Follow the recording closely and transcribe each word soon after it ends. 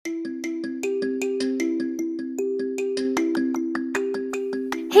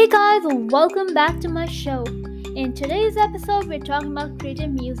Hey guys, welcome back to my show. In today's episode, we're talking about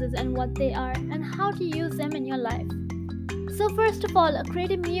creative muses and what they are and how to use them in your life. So, first of all, a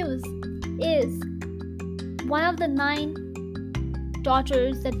creative muse is one of the 9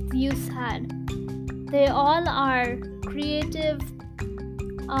 daughters that Zeus had. They all are creative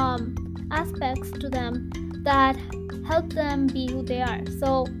aspects to them that help them be who they are.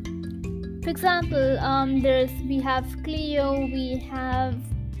 So, for example, we have Cleo, we have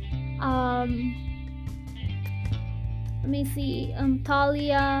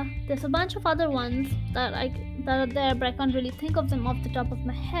Thalia. There's a bunch of other ones that are there, but I can't really think of them off the top of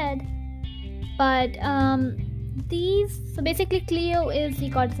my head. But so basically Cleo is the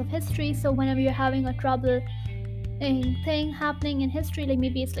goddess of history. So whenever you're having a trouble thing happening in history, like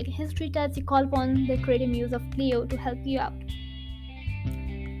maybe it's like a history test, you call upon the creative muse of Cleo to help you out.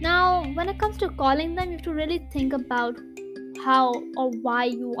 Now, when it comes to calling them, you have to really think about how or why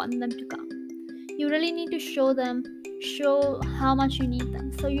you want them to come. You really need to show how much you need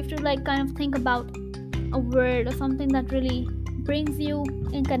them. So you have to kind of think about a word or something that really brings you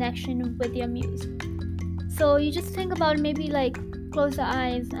in connection with your muse. So you just think about maybe close your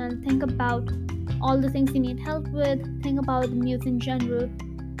eyes and think about all the things you need help with. Think about the muse in general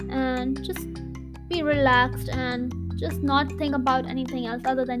and just be relaxed and just not think about anything else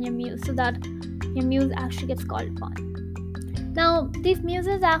other than your muse, so that your muse actually gets called upon. Now, these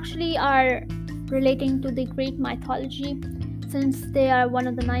muses actually are relating to the Greek mythology, since they are one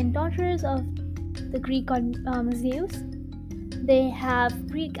of the 9 daughters of the Greek god Zeus. They have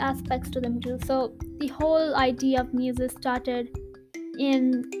Greek aspects to them too. So the whole idea of muses started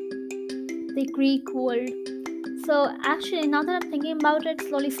in the Greek world. So actually, now that I'm thinking about it,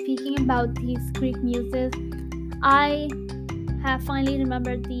 slowly speaking about these Greek muses, I have finally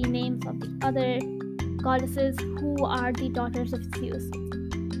remembered the names of the other goddesses who are the daughters of Zeus.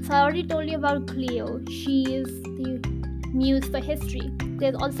 So I already told you about Cleo. She is the muse for history.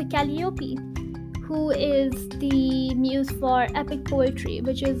 There's also Calliope, who is the muse for epic poetry,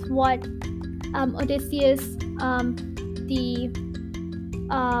 which is what Odysseus, the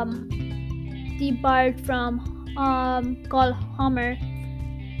bard from called Homer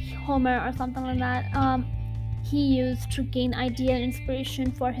or something like that, he used to gain idea and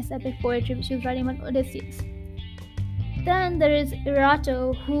inspiration for his epic poetry, which he was writing about Odysseus. Then there is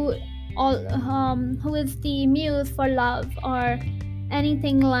Erato, who is the muse for love, or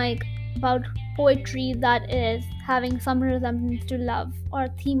anything about poetry that is having some resemblance to love or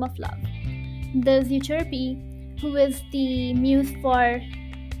theme of love. There's Euterpe, who is the muse for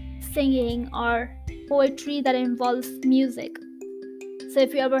singing or poetry that involves music. So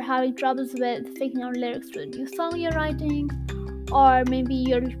if you're ever having troubles with figuring out lyrics to a new song you're writing, or maybe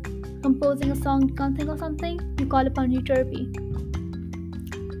you're composing a song, you can't think of something, you call upon Euterpe.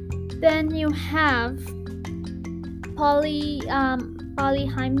 Then you have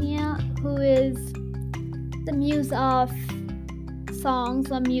Polyhymnia, who is the muse of songs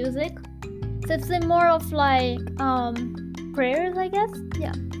or music. So it's more of prayers, I guess.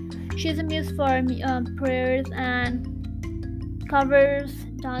 Yeah, she's a muse for prayers and covers,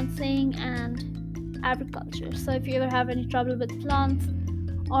 dancing, and agriculture. So if you ever have any trouble with plants,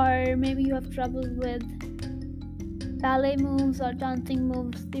 or maybe you have trouble with ballet moves or dancing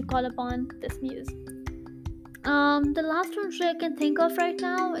moves, you call upon this muse. The last one I can think of right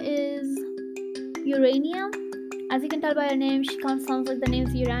now is Urania. As you can tell by her name, she kind of sounds like the name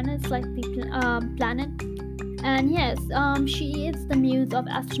Uranus, like the planet. And yes, she is the muse of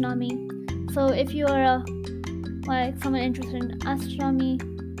astronomy. So if you are someone interested in astronomy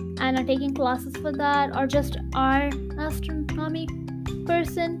and are taking classes for that, or just are an astronomy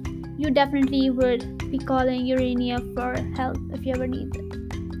person, you definitely would be calling Urania for help if you ever need it.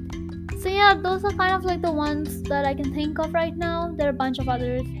 So yeah, those are kind of the ones that I can think of right now. There are a bunch of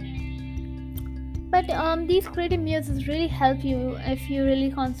others, but these creative muses really help you if you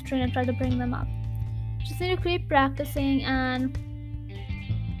really concentrate and try to bring them up. You just need to keep practicing, and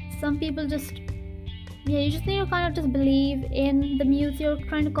some people you just need to kind of just believe in the muse you're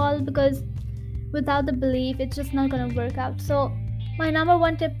trying to call, because without the belief, it's just not going to work out. So my number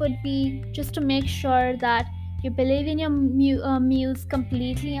 1 tip would be just to make sure that you believe in your muse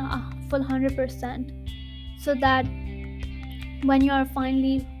completely, full 100%, so that when you're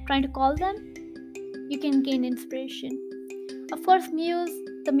finally trying to call them, you can gain inspiration. Of course,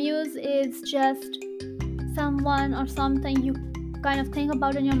 the muse is just someone or something you kind of think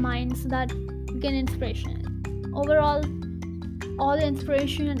about in your mind, so that gain inspiration. Overall, all the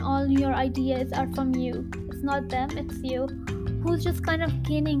inspiration and all your ideas are from you. It's not them, it's you, who's just kind of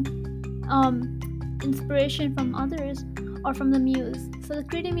gaining inspiration from others, or from the muse. So the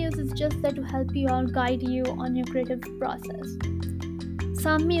creative muse is just there to help you or guide you on your creative process.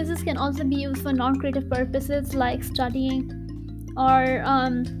 Some muses can also be used for non-creative purposes like studying, or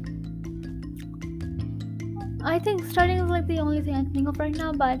I think studying is like the only thing I can think of right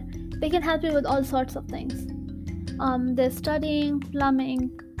now, but they can help you with all sorts of things. There's studying,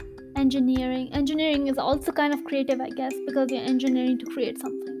 plumbing, engineering. Engineering is also kind of creative, I guess, because you're engineering to create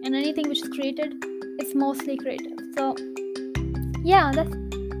something, and anything which is created is mostly creative. So yeah, that's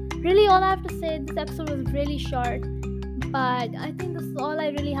really all I have to say. This episode was really short, but I think this is all I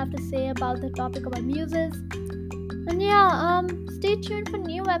really have to say about the topic about muses. And yeah, stay tuned for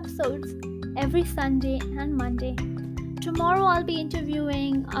new episodes every Sunday and Monday. Tomorrow I'll be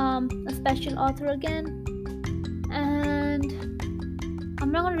interviewing a special author again, and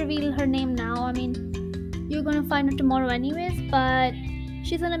I'm not gonna reveal her name now. I mean, you're gonna find her tomorrow anyways, but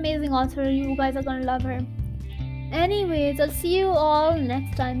she's an amazing author. You guys are gonna love her. Anyways, I'll see you all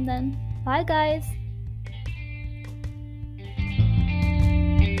next time then. Bye guys.